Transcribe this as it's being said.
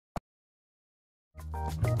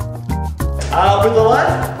With the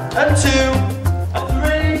left, and 2, and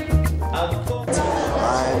 3, and 4.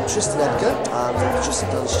 I'm Tristan Edgar, I'm from the Tristan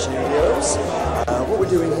Dance Studios. What we're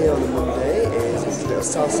doing here on a Monday is a bit of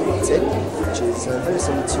salsa meeting, which is very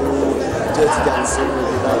similar to dirty dancing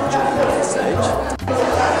without jumping off the stage. The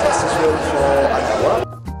class is run for an hour,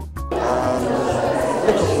 and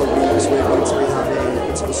in a couple of weeks we're going to be having a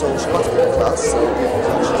bit of a social aspect class, so people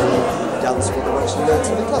can actually dance what they've actually learned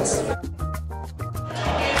in the class.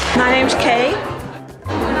 My name's Kay.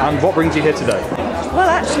 And what brings you here today? Well,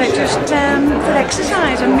 actually, just for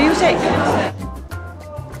exercise and music.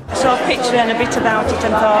 I saw a picture and a bit about it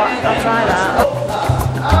and thought, I'll try that.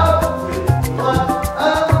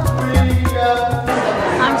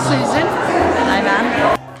 I'm Susan. I'm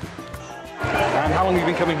Anne. And how long have you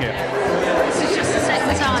been coming here? This is just the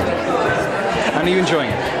second time. And are you enjoying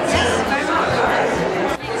it? Yes, very much.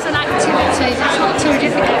 It's an activity that's not too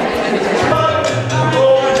difficult.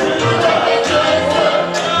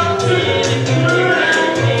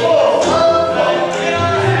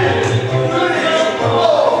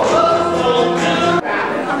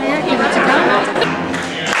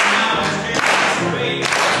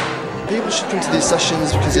 People should come to these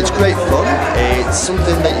sessions because it's great fun. It's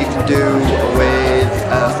something that you can do with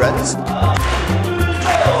friends.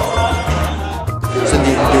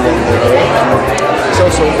 Something you can do on your own. It's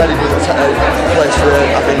also a very good place for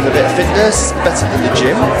having a bit of fitness, better than the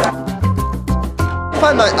gym.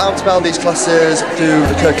 Find out about these classes through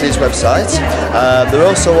the Kirklees website. They're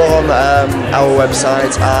also on our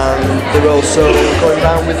website, and they're also going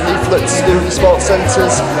around with leaflets through the sports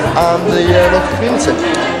centres and the local community.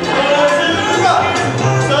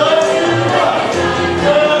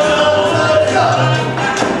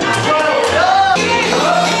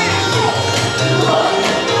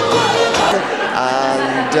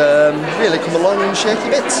 Really come along and shake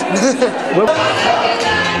your bits.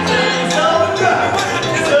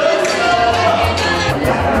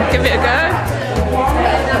 Give it a go.